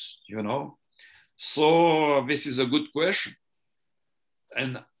obvious, you know. So this is a good question.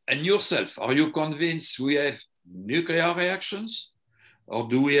 And yourself, are you convinced we have nuclear reactions, or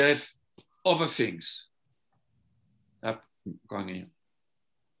do we have other things?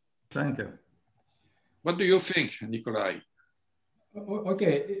 Thank you. What do you think, Nikolai?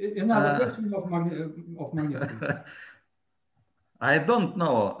 Okay, another question of Magnitsky. I don't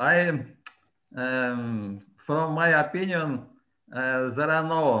know. From my opinion, there are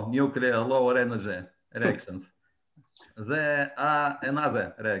no nuclear lower energy reactions. There are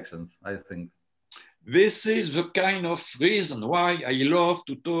another reactions, I think. This is the kind of reason why I love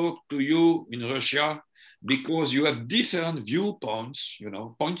to talk to you in Russia, because you have different viewpoints, you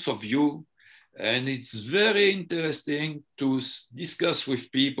know, points of view, and it's very interesting to discuss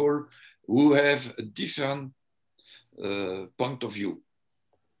with people who have a different point of view.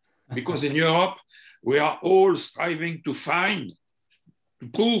 Because in Europe, we are all striving to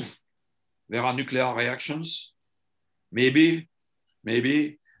prove there are nuclear reactions. Maybe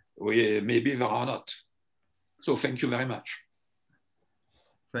there are not. So thank you very much.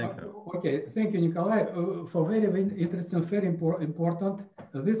 Thank you. Okay, thank you, Nikolai, for very interesting, very important.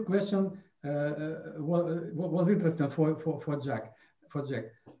 This question was interesting for Jacques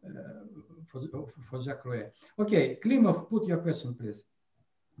Rouer. Okay, Klimov, put your question, please.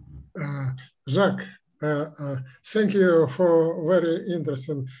 Jacques, thank you for very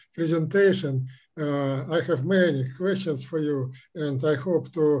interesting presentation. I have many questions for you, and I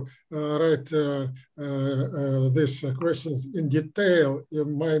hope to write these questions in detail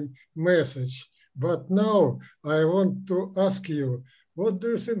in my message. But now I want to ask you, what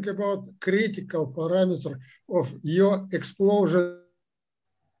do you think about critical parameter of your explosion?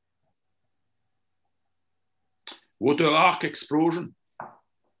 Water arc explosion?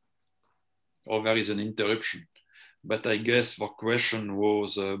 Or there is an interruption. But I guess the question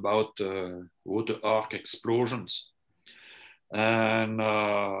was about water arc explosions. And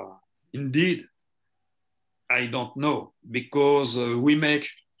indeed, I don't know, because we make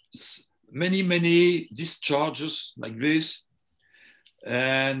many discharges like this,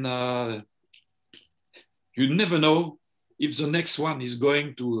 and you never know if the next one is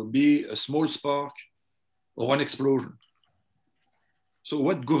going to be a small spark or an explosion. So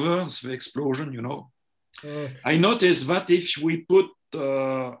what governs the explosion, you know? I noticed that if we put,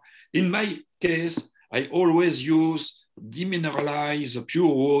 in my case, I always use demineralized pure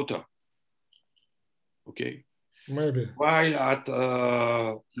water, okay? Maybe. While at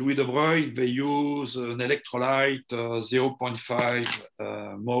Louis de Broglie, they use an electrolyte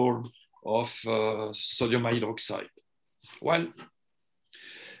 0.5 mole of sodium hydroxide. Well,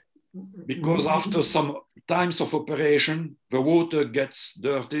 because after some times of operation, the water gets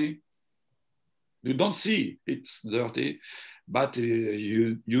dirty. You don't see it's dirty, but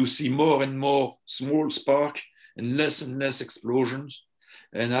you see more and more small spark and less explosions.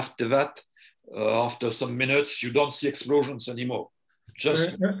 And after that, after some minutes, you don't see explosions anymore.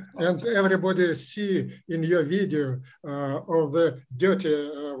 Just and everybody see in your video of the dirty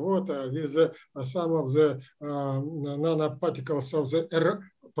water with some of the nanoparticles of the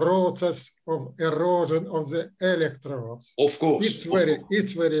process of erosion of the electrodes. Of course.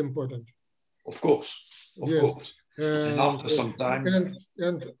 It's very important. Of course. Of course. And after some time.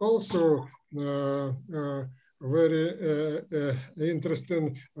 And also very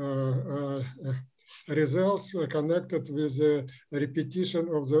interesting results connected with the repetition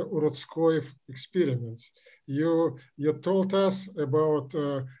of the Urotskoyev experiments. You told us about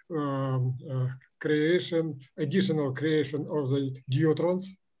additional creation of the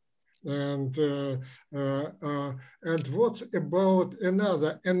deuterons, and what's about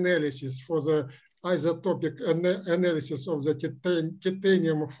another analysis for the isotopic analysis of the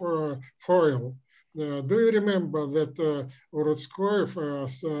titanium foil? Do you remember that Urotskoyev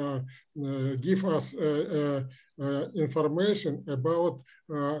give us information about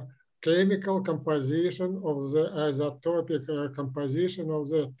chemical composition of the isotopic composition of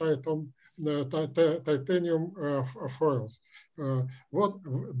the titanium foils? What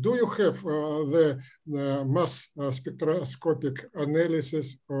do you have the mass spectroscopic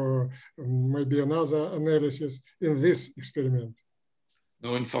analysis or maybe another analysis in this experiment?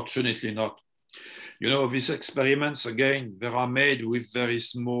 No, unfortunately not. You know, these experiments, again, they are made with very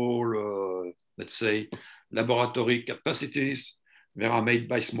small, let's say, laboratory capacities. They are made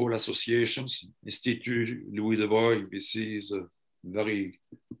by small associations. Institut Louis de Broglie, this is a very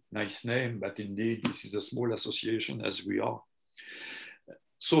nice name, but indeed, this is a small association as we are.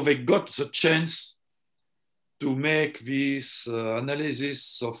 So they got the chance to make this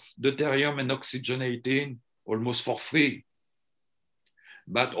analysis of deuterium and oxygenating almost for free.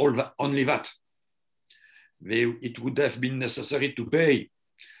 But only that. It would have been necessary to pay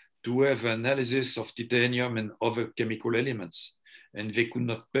to have analysis of titanium and other chemical elements, and they could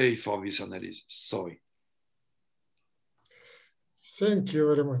not pay for this analysis. Sorry. Thank you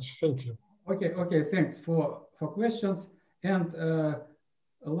very much. Thank you. Okay. Thanks for questions. And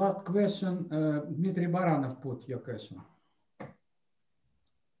last question, Dmitry Baranov put your question.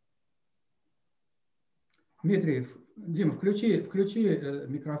 Дмитрий, Дим, включи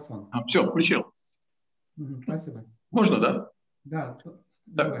микрофон. Все, включил. Спасибо. Можно, да? Да,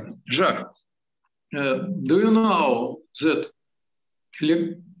 давай. Жак, do you know that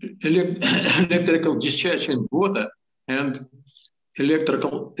electrical discharge in water and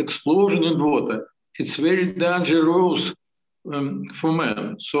electrical explosion in water, it's very dangerous for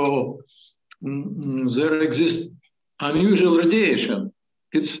man. So there exists unusual radiation.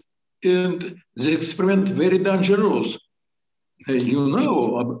 And the experiment very dangerous. You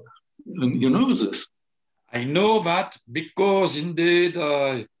know this. I know that because indeed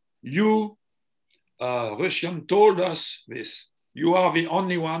you, Russian, told us this. You are the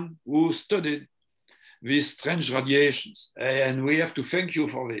only one who studied these strange radiations, and we have to thank you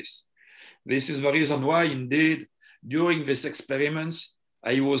for this. This is the reason why, indeed, during these experiments,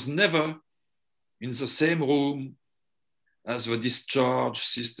 I was never in the same room as the discharge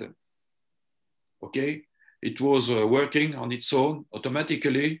system. Okay? It was working on its own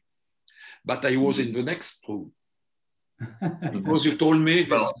automatically, but I was in the next room. Because you told me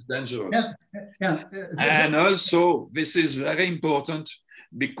this is dangerous. And also, this is very important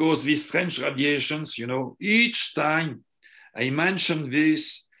because these strange radiations, you know, each time I mention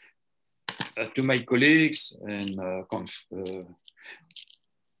this to my colleagues, and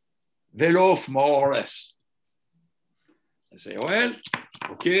they laugh more or less. I say, well,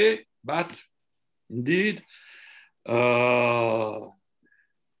 okay, but indeed,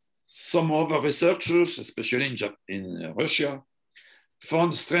 some other researchers, especially in Russia,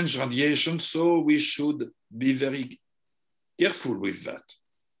 found strange radiation, so we should be very careful with that.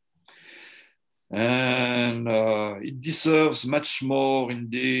 And it deserves much more,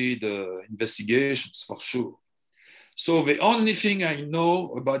 indeed, investigations for sure. So the only thing I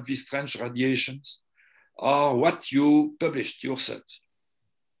know about these strange radiations are what you published yourself,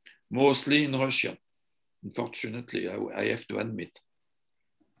 mostly in Russian, unfortunately, I have to admit.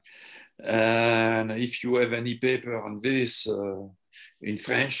 And if you have any paper on this in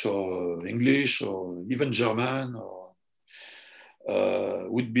French or English or even German, or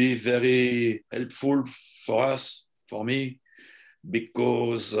would be very helpful for us, for me,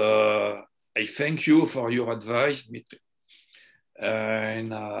 because I thank you for your advice, Dmitry.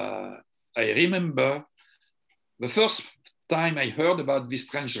 And I remember the first time I heard about this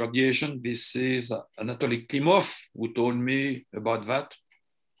strange radiation, this is Anatoly Klimov who told me about that.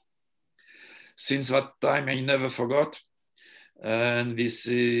 Since that time, I never forgot. And this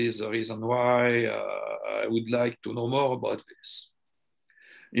is the reason why I would like to know more about this.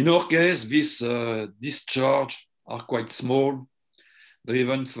 In our case, these discharges are quite small,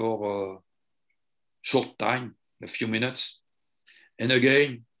 driven for a short time, a few minutes, and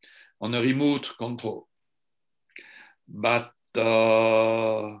again, on a remote control. But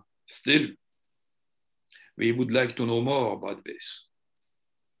still, we would like to know more about this.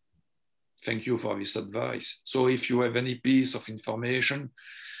 Thank you for this advice. So if you have any piece of information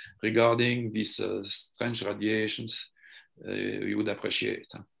regarding these strange radiations, we would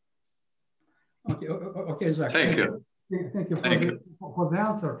appreciate. Okay, Jacques. Thank you. Thank you for the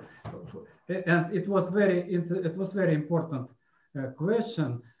answer. And it was very important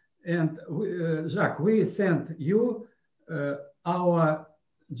question. And Jacques, we sent you our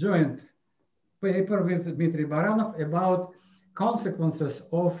joint paper with Dmitry Baranov about consequences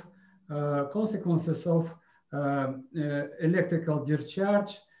of electrical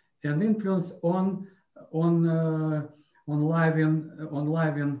discharge and influence on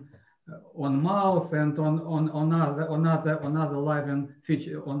mouth and on other living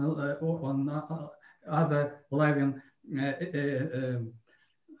feature on other living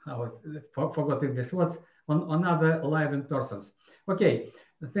forgot English words on other living persons. Okay,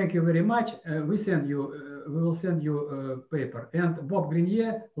 thank you very much. We will send you a paper. And Bob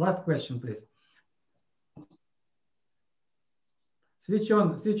Grenier, last question, please. Switch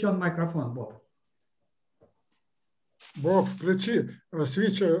on microphone, Bob. Bob, включи,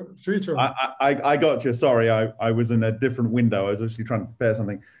 switch on. I got you. Sorry, I was in a different window. I was actually trying to prepare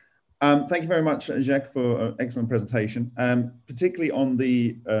something. Thank you very much, Jacques, for an excellent presentation, particularly on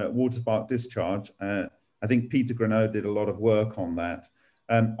the water spark discharge. I think Peter Grenaud did a lot of work on that.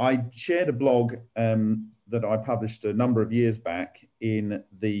 I shared a blog that I published a number of years back in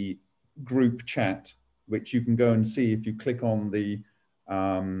the group chat, which you can go and see if you click on the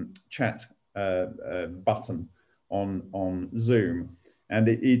chat button on Zoom. And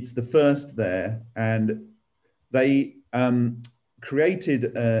it's the first there. And they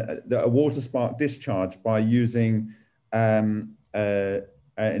created a water spark discharge by using an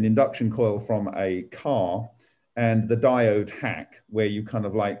induction coil from a car and the diode hack, where you kind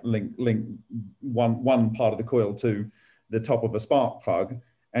of like link one part of the coil to the top of a spark plug,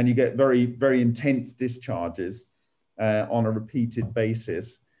 and you get very, very intense discharges on a repeated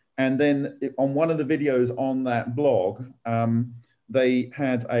basis. And then on one of the videos on that blog, they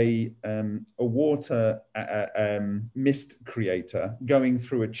had a water mist creator going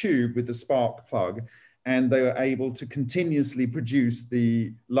through a tube with the spark plug, and they were able to continuously produce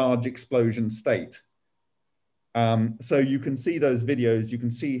the large explosion state. So you can see those videos, you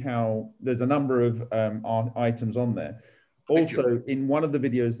can see how there's a number of items on there. Also, in one of the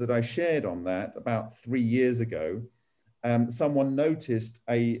videos that I shared on that about 3 years ago, someone noticed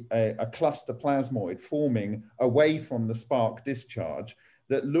a cluster plasmoid forming away from the spark discharge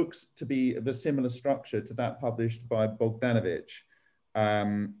that looks to be of a similar structure to that published by Bogdanovich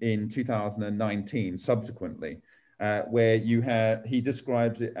in 2019 subsequently, where he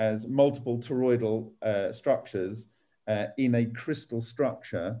describes it as multiple toroidal structures in a crystal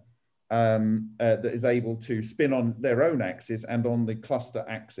structure that is able to spin on their own axis and on the cluster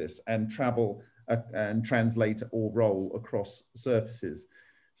axis and travel and translate or roll across surfaces.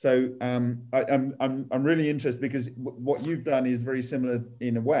 So I'm really interested because what you've done is very similar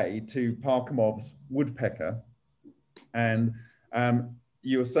in a way to Parkhomov's woodpecker, and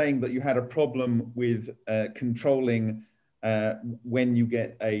you're saying that you had a problem with controlling when you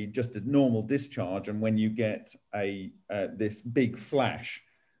get just a normal discharge and when you get this big flash.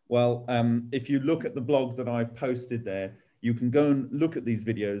 Well, if you look at the blog that I've posted there, you can go and look at these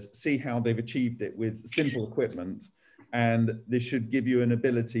videos, see how they've achieved it with simple equipment. And this should give you an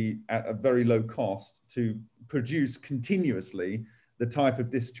ability at a very low cost to produce continuously the type of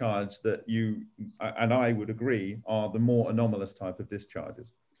discharge that you and I would agree are the more anomalous type of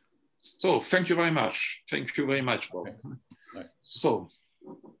discharges. So thank you very much. Thank you very much, Bob. Okay. So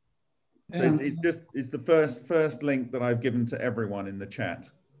it's the first link that I've given to everyone in the chat.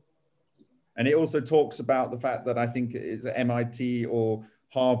 And it also talks about the fact that I think it's MIT or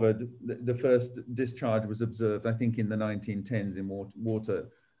Harvard, the first discharge was observed, I think, in the 1910s in water,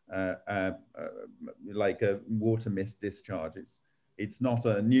 like a water mist discharge. It's not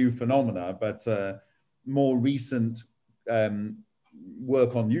a new phenomena, but more recent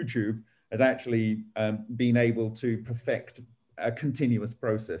work on YouTube has actually been able to perfect a continuous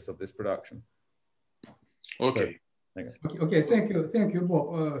process of this production. Okay. So, okay, thank you,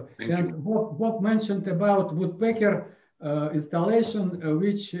 Bob. Bob mentioned about woodpecker installation,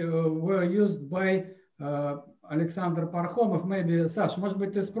 which were used by Александр Пархомов. Maybe, Саш, может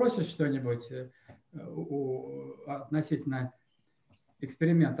быть, ты спросишь что-нибудь относительно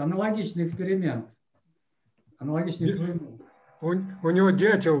эксперимента? Аналогичный эксперимент. Аналогичный твоему. У него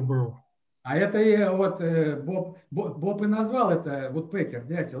дятел был. А это и вот Боб и назвал это woodpecker,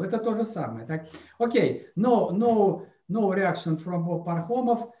 дятел. Это то же самое. Так? Okay, no reaction from Bob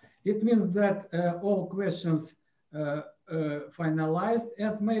Parkhomov. It means that all questions finalized,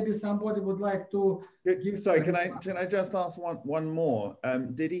 and maybe somebody would like to give. Sorry, can I just ask one more?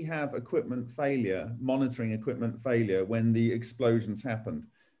 Did he have equipment failure, monitoring equipment failure when the explosions happened?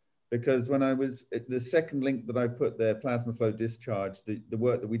 Because when I was the second link that I put there, plasma flow discharge, the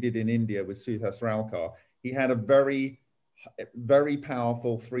work that we did in India with Suhas Ralkar, he had a very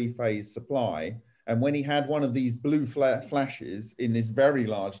powerful three-phase supply. And when he had one of these blue flashes in this very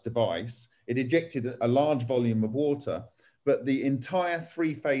large device, it ejected a large volume of water, but the entire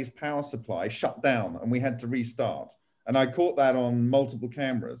three-phase power supply shut down and we had to restart. And I caught that on multiple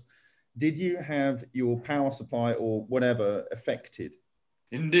cameras. Did you have your power supply or whatever affected?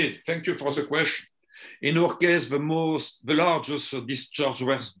 Indeed, thank you for the question. In our case, the largest discharge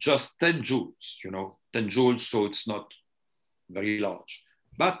was just 10 joules, 10 joules, so it's not very large.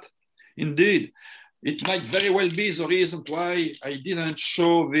 But indeed, it might very well be the reason why I didn't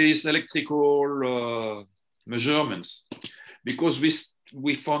show these electrical measurements, because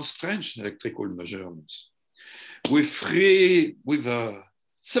we found strange electrical measurements. With 7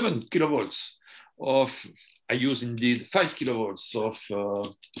 kilovolts of, I use indeed 5 kilovolts of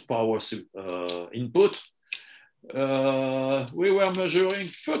power input. We were measuring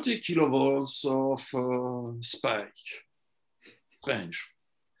 30 kilovolts of spike. Strange.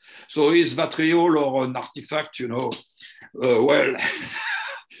 So is that real or an artifact, well,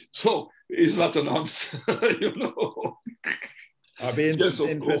 so is that an answer, I'll be interested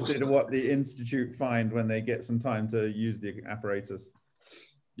in what the Institute find when they get some time to use the apparatus.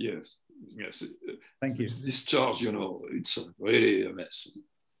 Yes. Thank you. This discharge, it's really a mess.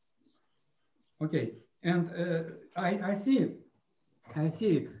 Okay, and I see,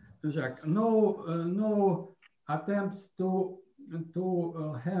 Jacques, no attempts to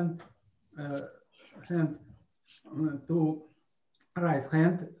raise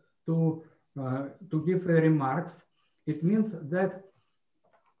hand to give remarks. It means that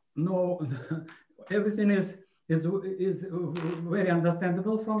no, everything is very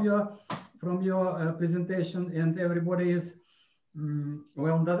understandable from your presentation, and everybody is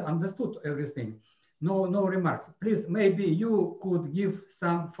well understood everything. No remarks. Please, maybe you could give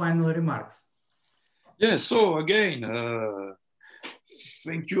some final remarks. Yes. So again,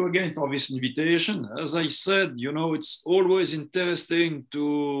 thank you again for this invitation. As I said, it's always interesting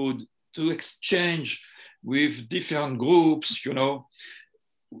to exchange with different groups,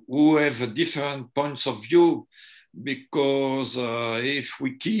 who have different points of view, because if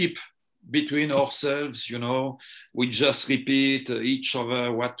we keep between ourselves, we just repeat each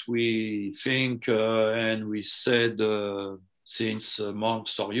other what we think and we said since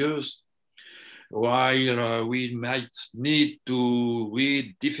months or years, while we might need to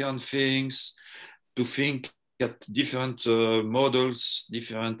read different things, to think at different models,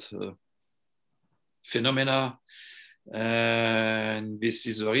 different phenomena. And this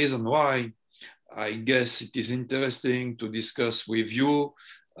is the reason why I guess it is interesting to discuss with you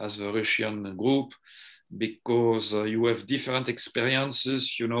as a Russian group, because you have different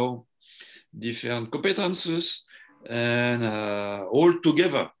experiences, you know, different competences, and all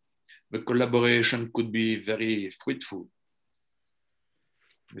together, the collaboration could be very fruitful.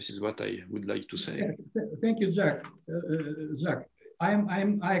 This is what I would like to say. Thank you, Jacques. Jacques,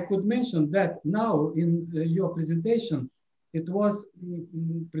 I could mention that now in your presentation, it was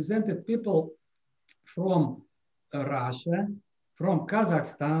presented people from Russia, from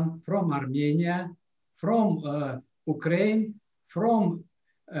Kazakhstan, from Armenia, from Ukraine, from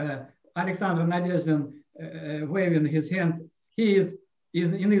Alexander Nadezhdin waving his hand. He is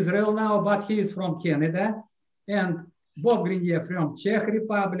in Israel now, but he is from Canada. And Bob Grenier from Czech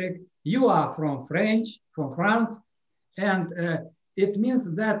Republic. You are from France. And it means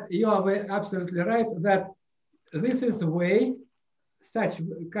that you are absolutely right that this is a way, such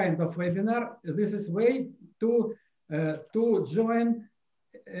kind of webinar, this is a way to join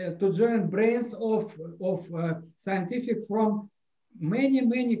brains of scientific from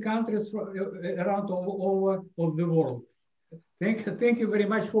many countries around all of the world. Thank you very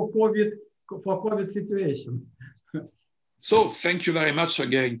much for COVID situation. So thank you very much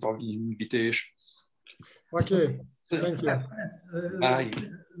again for the invitation. Okay, thank you. Bye.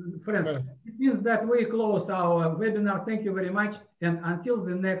 Friends, it means that we close our webinar. Thank you very much. And until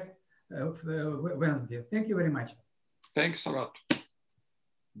the next Wednesday. Thank you very much. Thanks a lot.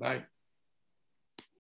 Bye.